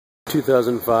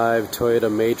2005 Toyota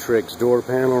Matrix door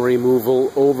panel removal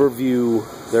overview.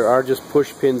 There are just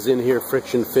push pins in here,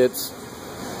 friction fits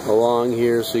along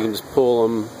here, so you can just pull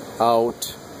them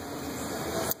out.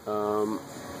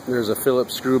 There's a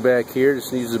Phillips screw back here.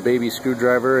 Just use a baby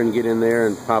screwdriver and get in there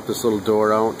and pop this little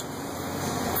door out.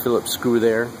 Phillips screw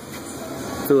there.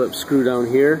 Phillips screw down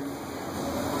here.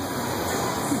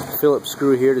 Phillips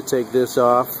screw here to take this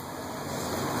off.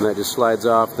 And that just slides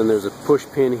off. Then there's a push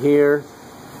pin here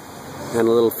and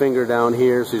a little finger down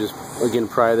here, so you just again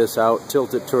pry this out,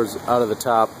 tilt it towards out of the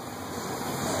top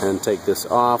and take this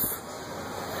off.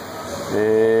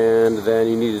 And then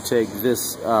you need to take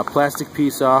this plastic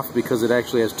piece off because it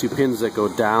actually has two pins that go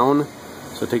down.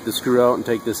 So take the screw out and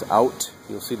take this out.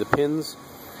 You'll see the pins.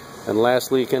 And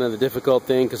lastly, kind of the difficult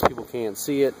thing, because people can't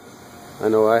see it, I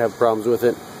know I have problems with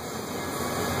it,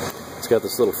 it's got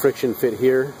this little friction fit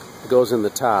here. It goes in the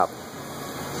top.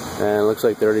 And it looks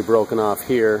like they're already broken off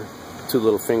here. Two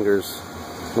little fingers.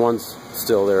 One's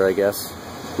still there, I guess.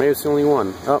 Maybe it's the only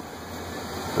one. Oh,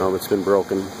 no, it's been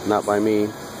broken. Not by me.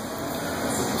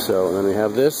 So then we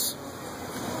have this.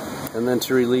 And then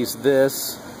to release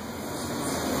this,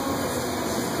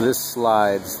 this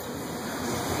slides.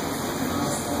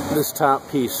 This top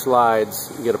piece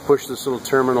slides. You got to push this little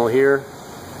terminal here,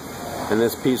 and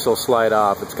this piece will slide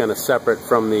off. It's kind of separate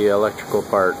from the electrical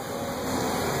part.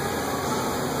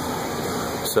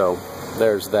 So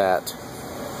there's that.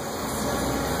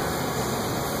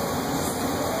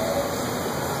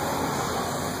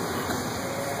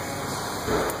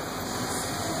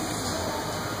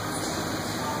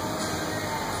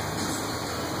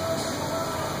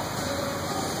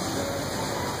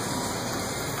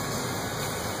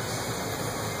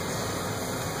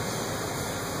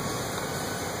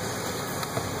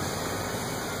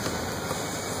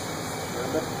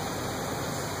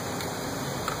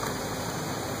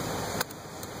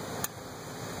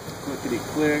 Clickety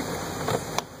click.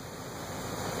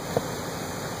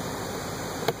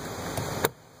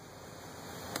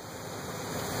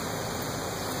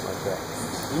 Like that.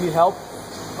 You need help?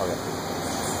 Okay.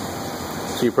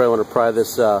 So you probably want to pry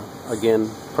this again,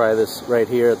 pry this right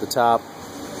here at the top,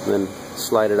 and then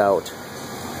slide it out.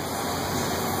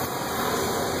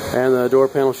 And the door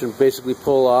panel should basically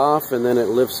pull off, and then it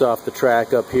lifts off the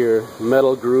track up here.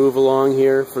 Metal groove along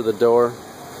here for the door.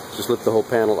 Just lift the whole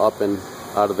panel up and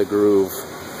out of the groove.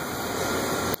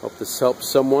 Hope this helps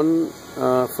someone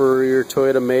for your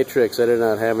Toyota Matrix. I did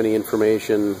not have any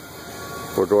information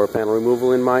for door panel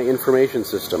removal in my information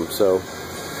system, so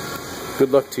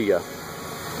good luck to you.